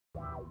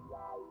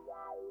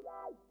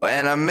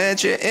When I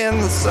met you in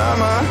the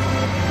summer,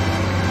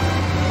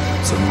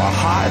 to my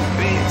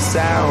heartbeat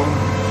sound,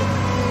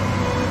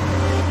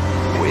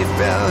 we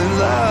fell in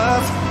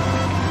love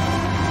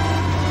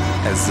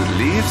as the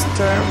leaves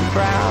turn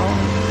brown.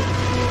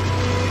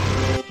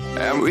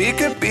 And we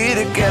could be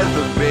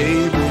together,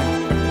 baby,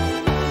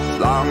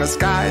 long as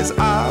skies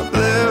are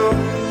blue.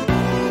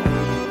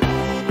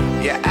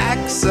 You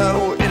act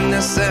so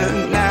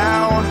innocent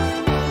now,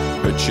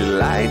 but you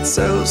lied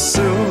so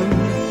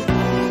soon.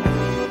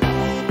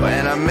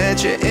 When I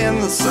met you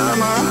in the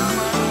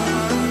summer,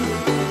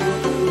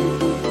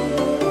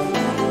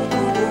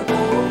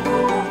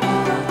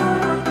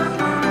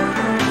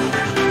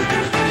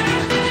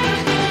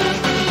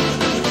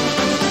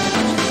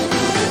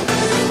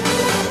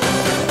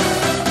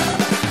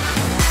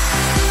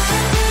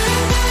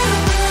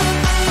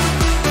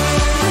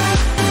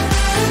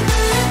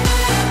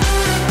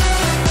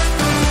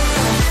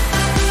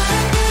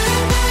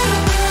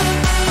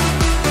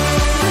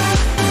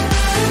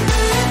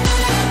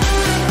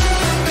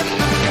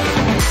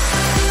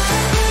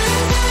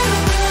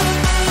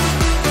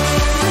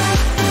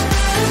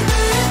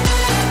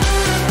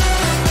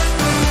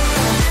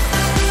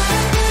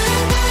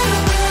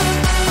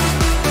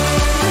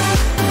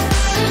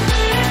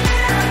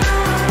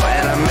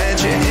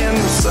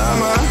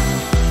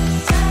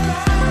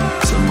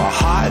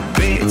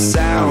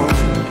 sound,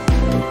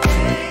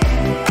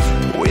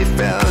 we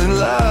fell in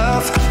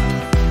love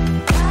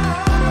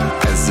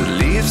as the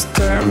leaves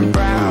turn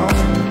brown.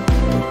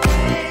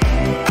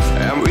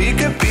 And we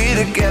could be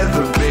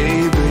together,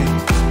 baby,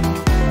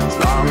 as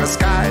long as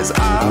skies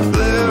are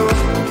blue.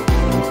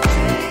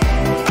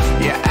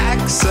 You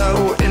act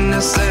so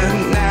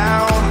innocent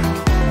now,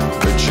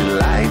 but you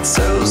lied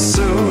so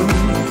soon.